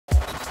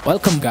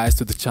Welcome guys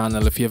to the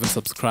channel. If you haven't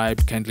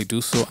subscribed, kindly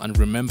do so and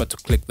remember to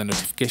click the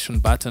notification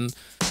button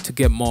to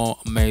get more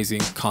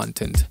amazing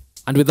content.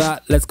 And with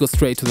that, let's go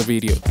straight to the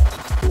video.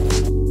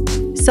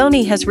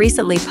 Sony has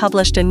recently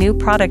published a new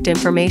product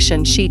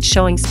information sheet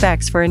showing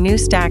specs for a new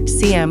stacked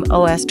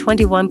CMOS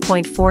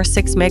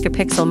 21.46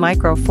 megapixel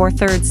micro Four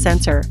Thirds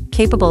sensor,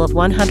 capable of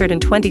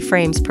 120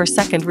 frames per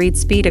second read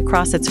speed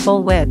across its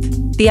full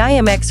width. The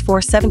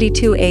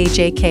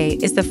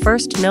IMX472AJK is the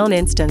first known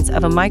instance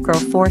of a micro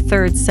Four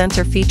Thirds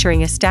sensor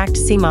featuring a stacked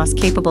CMOS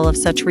capable of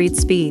such read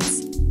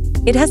speeds.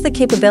 It has the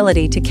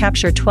capability to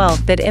capture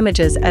 12-bit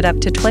images at up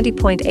to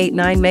 20.89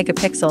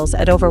 megapixels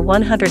at over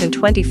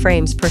 120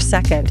 frames per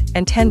second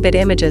and 10-bit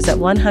images at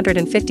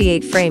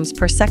 158 frames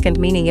per second,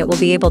 meaning it will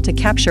be able to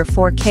capture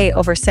 4K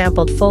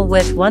oversampled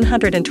full-width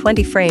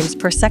 120 frames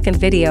per second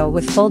video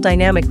with full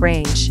dynamic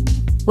range.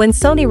 When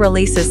Sony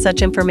releases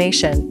such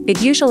information,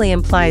 it usually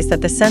implies that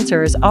the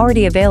sensor is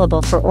already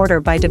available for order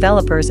by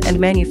developers and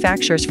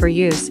manufacturers for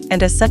use,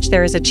 and as such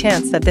there is a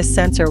chance that this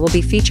sensor will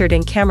be featured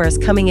in cameras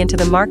coming into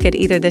the market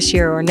either this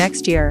year or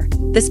next year.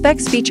 The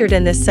specs featured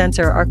in this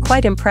sensor are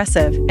quite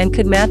impressive and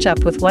could match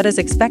up with what is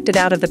expected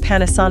out of the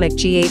Panasonic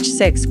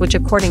GH6, which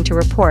according to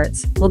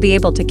reports, will be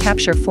able to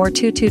capture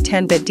 422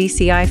 10-bit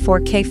DCI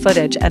 4K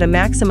footage at a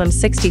maximum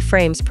 60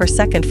 frames per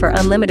second for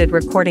unlimited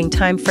recording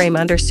time frame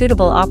under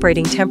suitable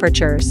operating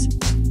temperatures.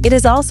 It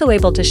is also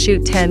able to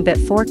shoot 10-bit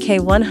 4K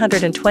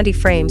 120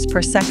 frames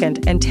per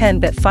second and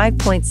 10-bit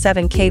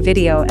 5.7K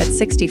video at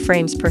 60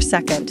 frames per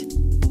second.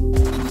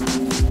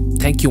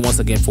 Thank you once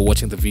again for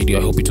watching the video.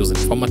 I hope it was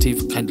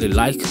informative. Kindly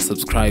like,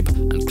 subscribe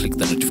and click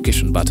the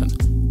notification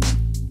button.